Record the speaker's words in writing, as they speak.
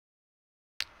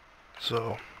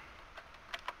So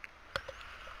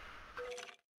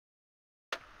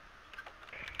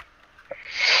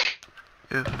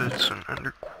if it's an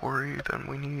ender quarry, then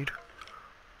we need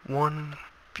 1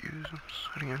 fused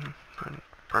obsidian and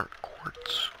burnt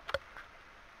quartz.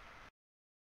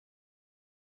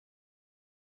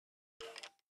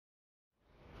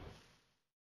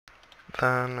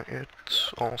 Then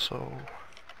it's also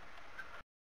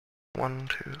 1,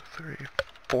 2, 3,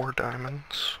 4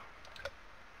 diamonds.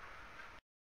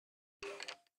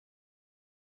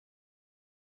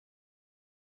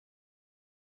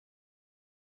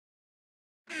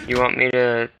 You want me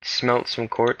to smelt some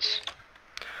quartz?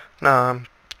 Nah, I'm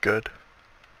good.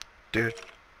 Dude.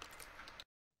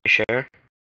 You sure?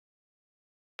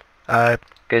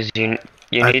 Because you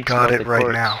I've need got it right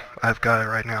quartz. now. I've got it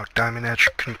right now. Diamond Edge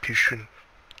Computational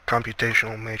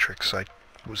Matrix. I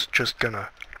was just gonna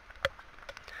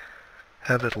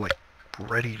have it, like,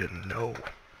 ready to know.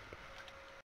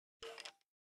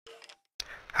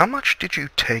 How much did you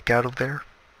take out of there?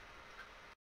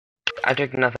 I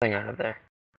took nothing out of there.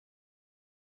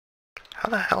 How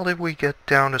the hell did we get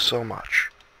down to so much?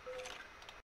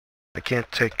 I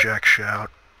can't take jack shit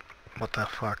out. What the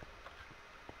fuck?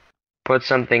 Put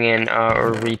something in,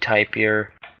 or retype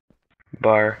your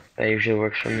bar. That usually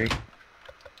works for me.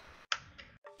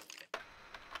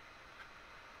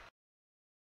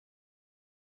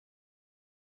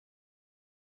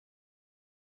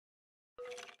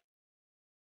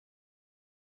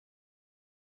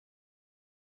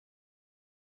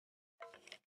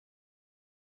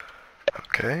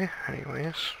 Okay,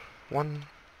 anyways. 1,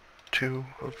 2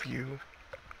 of you.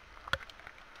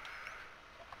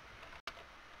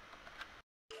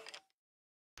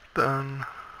 Then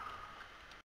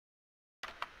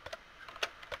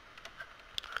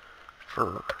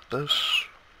for this,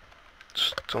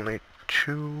 still need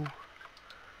 2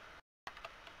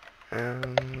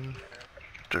 and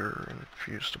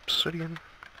infused obsidian.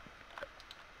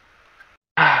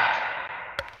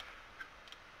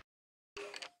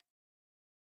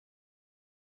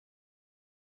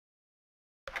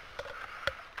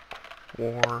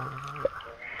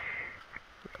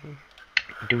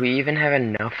 Do we even have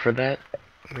enough for that?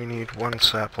 We need 1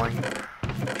 sapling,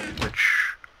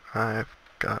 which I've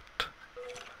got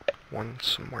 1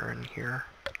 somewhere in here.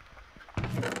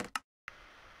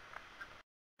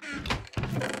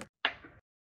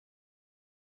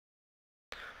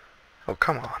 Oh,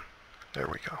 come on. There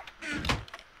we go.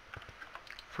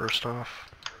 First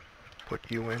off, put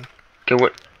you in. Okay,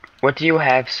 what do you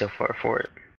have so far for it?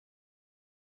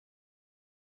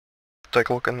 Take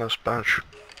a look in this bench.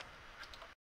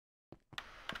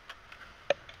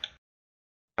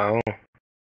 Oh. 1,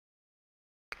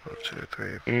 2,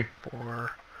 3,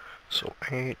 4. So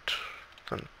 8,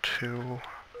 then 2.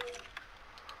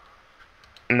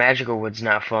 Magical wood's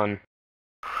not fun.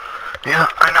 Yeah,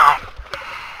 I know.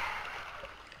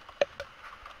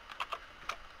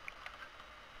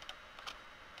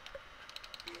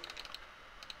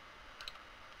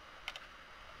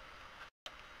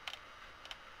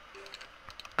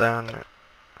 Then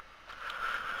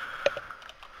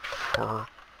for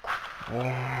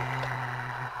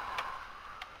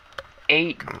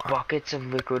 8 buckets of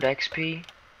liquid XP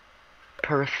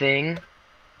per thing.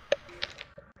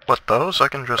 What, those? I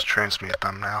can just transmute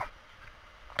them now.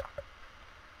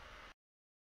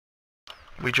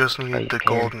 We just need the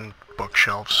golden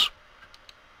bookshelves.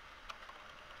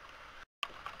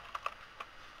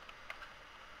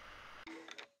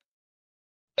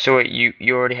 So wait,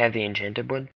 you already have the enchanted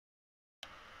wood?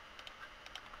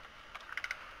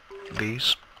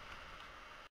 These?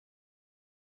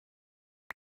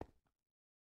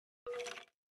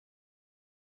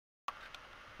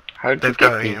 How did you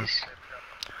get these?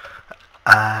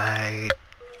 I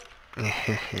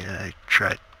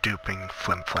tried duping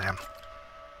Flim Flam.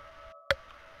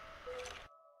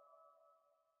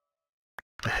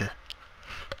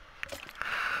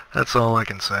 That's all I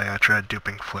can say. I tried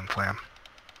duping Flim Flam.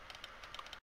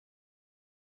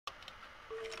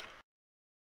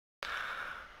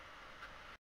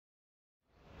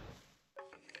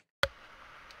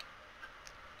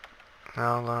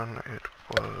 Now then, it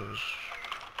was...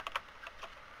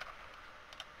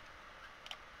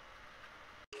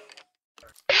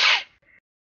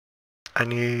 I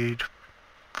need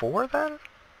 4 then?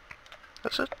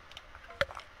 That's it?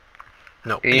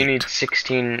 No, you 8. Need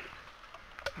 16...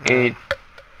 You need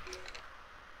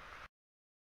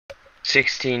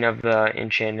 16 of the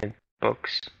enchanted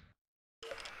books.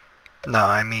 No,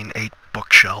 I mean 8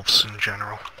 bookshelves in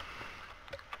general.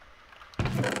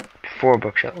 4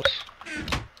 bookshelves.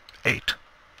 8.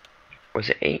 Was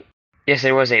it 8? Yes,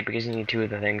 it was 8 because you need 2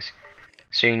 of the things.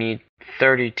 So you need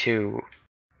 32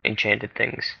 enchanted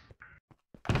things.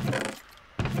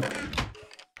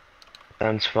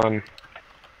 Sounds fun.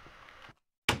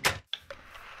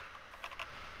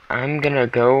 I'm gonna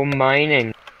go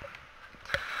mining.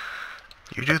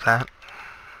 You do that.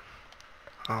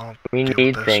 I'll We deal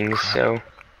need with this things, crap. so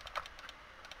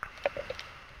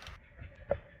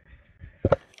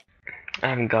I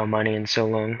haven't gone mining in so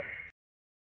long.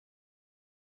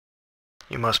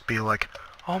 You must be like,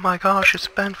 oh my gosh, it's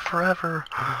been forever.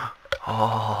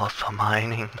 Oh, the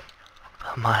mining.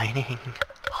 The mining.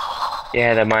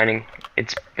 Yeah, the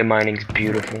mining's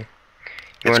beautiful.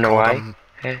 You wanna know why?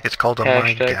 It's called a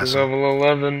Hashtag minegasm. level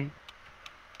 11.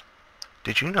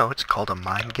 Did you know it's called a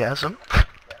minegasm?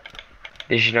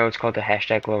 Did you know it's called the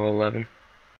hashtag level 11?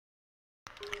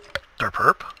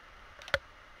 Derperp?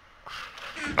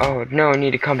 Oh no, I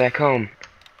need to come back home.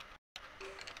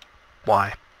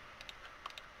 Why?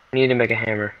 I need to make a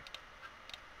hammer.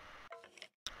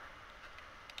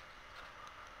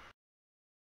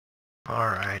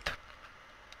 Alright.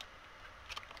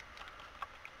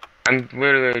 I'm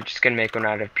literally just gonna make one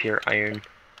out of pure iron.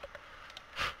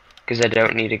 Because I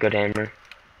don't need a good hammer.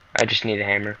 I just need a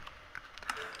hammer.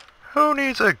 Who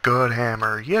needs a good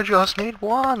hammer? You just need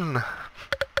one.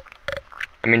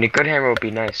 I mean, a good hammer would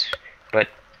be nice, but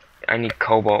I need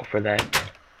cobalt for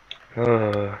that.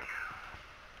 Ugh.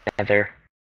 Nether.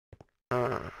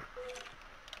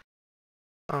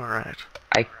 Alright.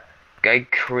 I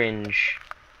cringe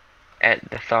at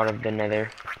the thought of the nether.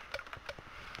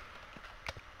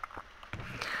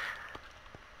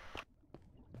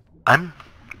 I'm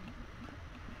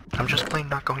just plain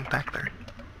not going back there.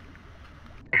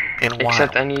 In a while.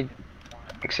 Except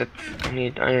I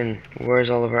need iron. Where's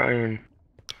all of our iron?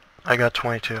 I got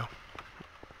 22.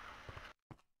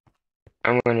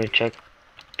 I'm gonna check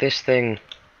this thing.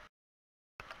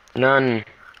 None.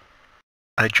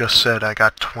 I just said I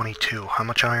got 22. How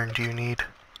much iron do you need?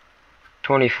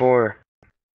 24.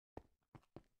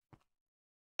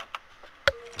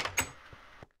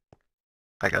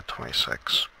 I got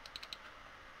 26.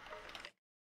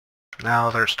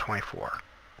 Now there's 24.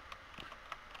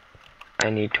 I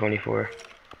need 24.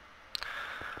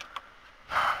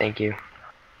 Thank you.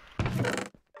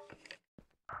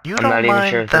 You I'm don't not even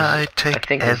mind sure if that I this take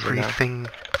is everything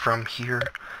from here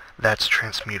that's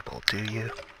transmutable, do you?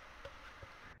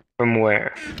 From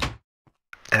where?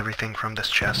 Everything from this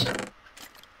chest.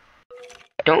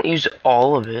 Don't use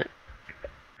all of it.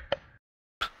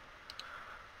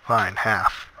 Fine,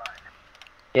 half.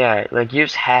 Yeah, like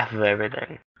use half of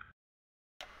everything.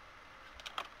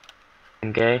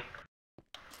 Okay?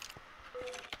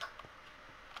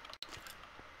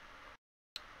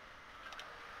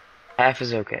 Half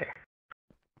is okay.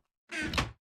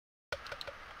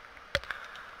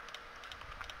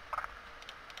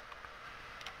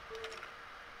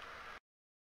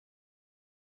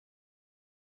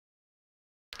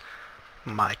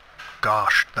 My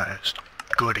gosh, that is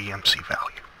good EMC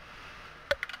value.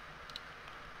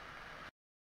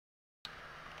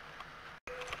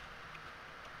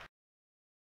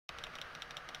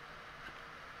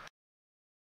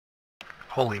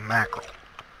 Holy mackerel.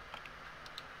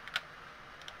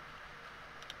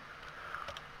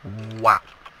 Wow.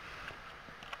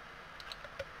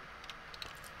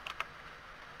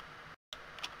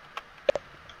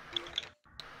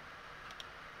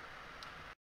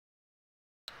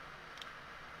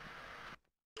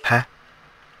 Huh?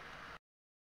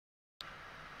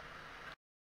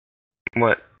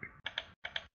 What?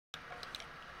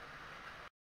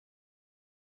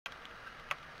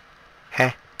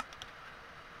 Huh?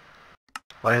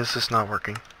 Why is this not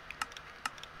working?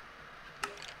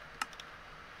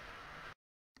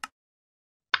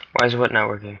 Why is what not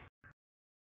working?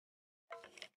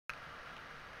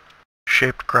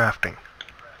 Shaped crafting.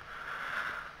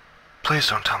 Please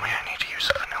don't tell me I need to use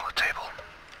a vanilla table.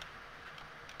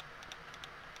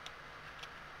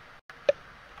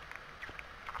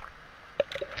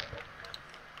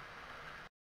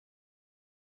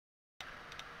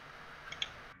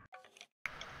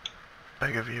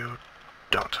 Beg of you,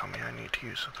 don't tell me I need to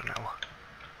use a vanilla.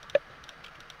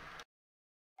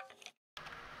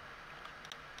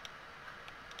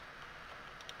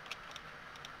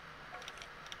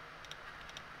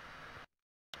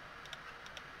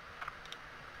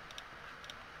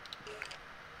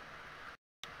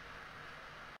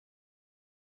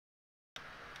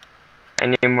 I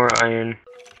need more iron.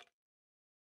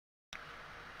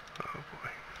 Oh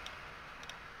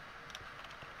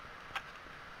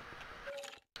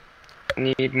boy.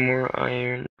 Need more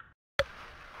iron.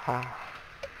 Oh.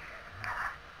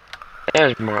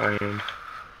 There's more iron.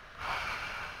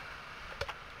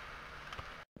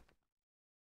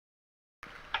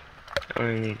 I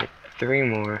only need 3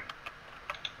 more.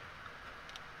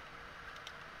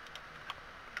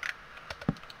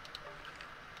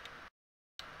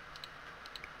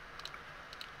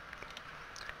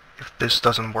 If this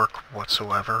doesn't work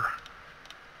whatsoever,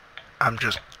 I'm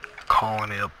just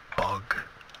calling it a bug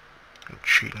and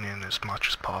cheating in as much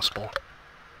as possible.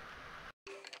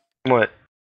 What?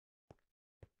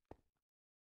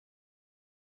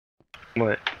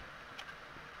 What?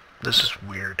 This is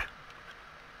weird.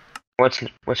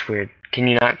 What's weird? Can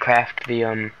you not craft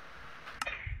the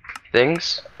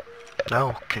things?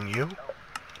 No, can you?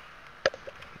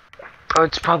 Oh,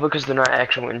 it's probably because they're not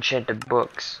actual enchanted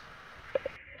books.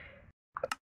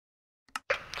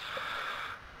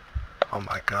 Oh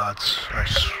my god, I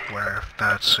swear if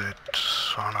that's it,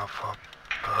 son of a...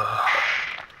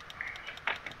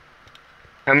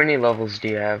 How many levels do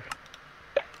you have?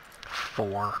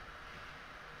 4.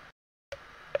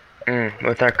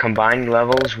 With our combined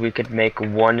levels, we could make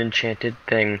 1 enchanted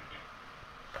thing.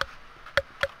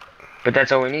 But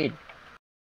that's all we need.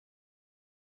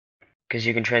 Because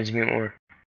you can transmute more.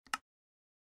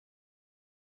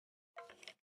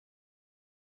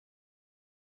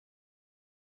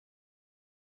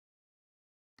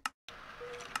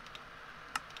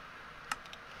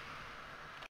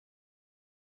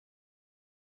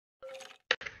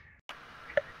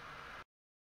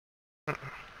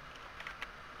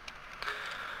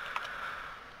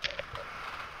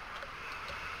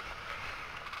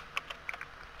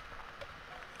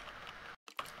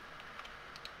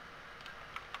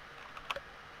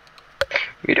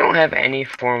 We don't have any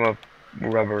form of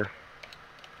rubber,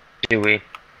 do we?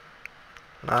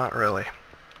 Not really.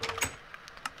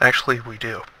 Actually, we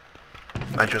do.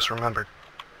 I just remembered.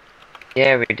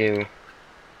 Yeah, we do.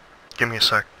 Give me a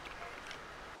sec.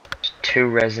 There's 2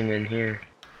 resin in here.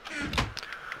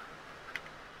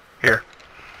 Here.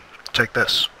 Take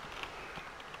this.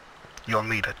 You'll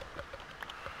need it.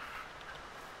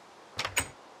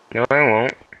 No, I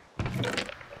won't.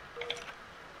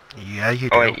 Yeah, you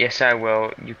do. Oh wait, yes I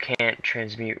will. You can't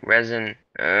transmute resin.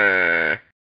 You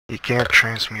can't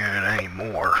transmute it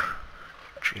anymore.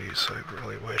 Jeez, I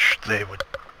really wish they would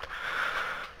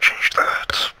change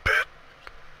that a bit.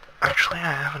 Actually,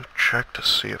 I haven't checked to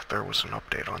see if there was an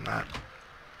update on that.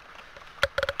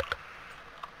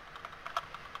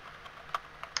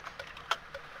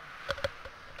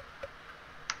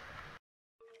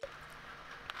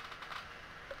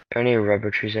 Are there any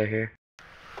rubber trees out here?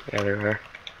 Yeah, there are.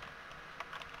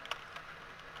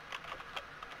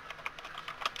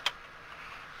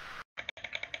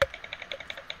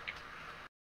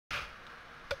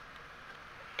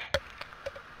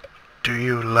 Do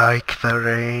you like the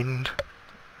rain?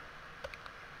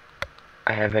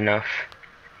 I have enough.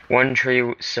 1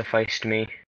 tree sufficed me.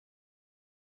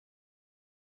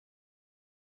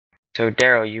 So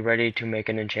Daryl, you ready to make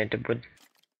an enchanted wood?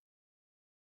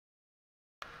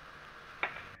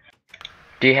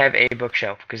 Do you have a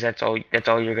bookshelf? Because that's all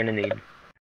you're gonna need.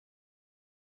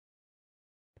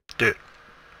 Dude.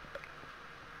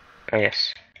 Oh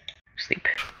yes. Sleep.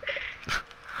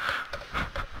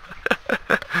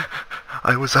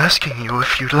 I was asking you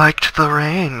if you liked the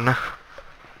rain.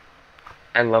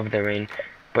 I love the rain,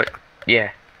 but yeah.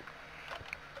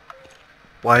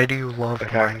 Why do you love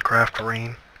Okay. Minecraft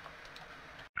rain?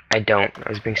 I don't. I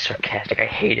was being sarcastic. I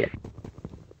hate it.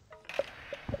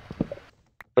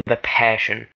 With a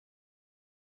passion.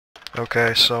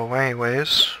 Okay, so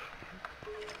anyways,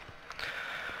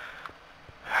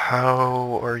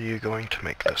 how are you going to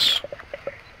make this?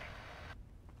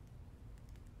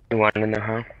 You want to know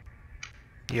how?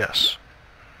 Yes.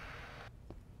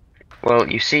 Well,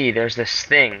 you see, there's this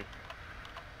thing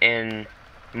in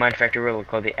MineFactory Reloaded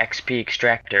called the XP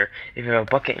extractor. If you have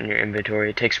a bucket in your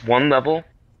inventory, it takes 1 level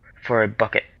for a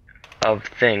bucket of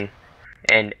thing,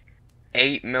 and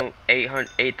 8,000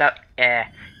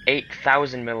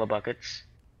 millibuckets.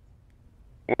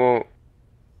 Well,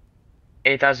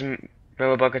 8,000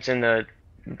 millibuckets in the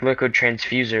liquid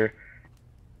transfuser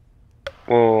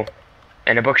will,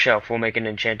 and a bookshelf will make an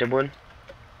enchanted wood.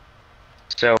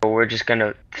 So we're just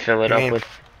gonna fill it up with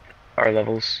our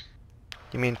levels.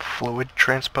 You mean fluid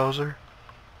transposer?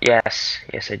 Yes,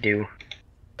 yes I do.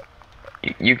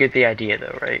 You get the idea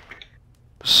though, right?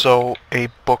 So, a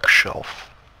bookshelf.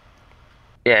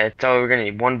 Yeah, it's all we're gonna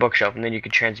need. 1 bookshelf, and then you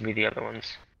can transmute the other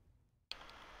ones.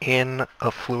 In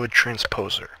a fluid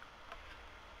transposer.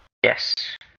 Yes.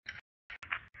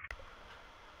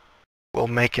 We'll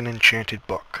make an enchanted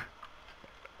book.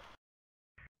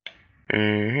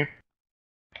 Mm-hmm.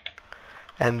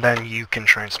 And then you can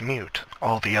transmute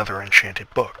all the other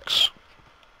enchanted books.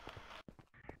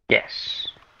 Yes.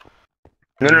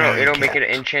 No, you it'll make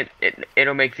it can't.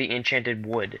 it'll make the enchanted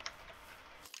wood.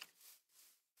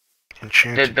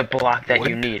 Enchanted The block that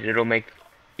you wood? need. It'll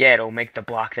make the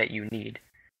block that you need.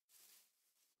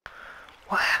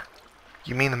 What?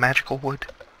 You mean the magical wood?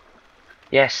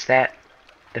 Yes,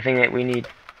 the thing that we need.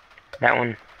 That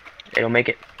one. It'll make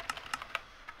it.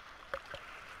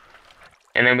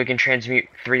 And then we can transmute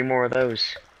 3 more of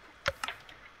those.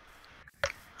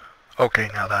 Okay,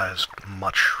 now that is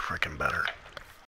much freaking better.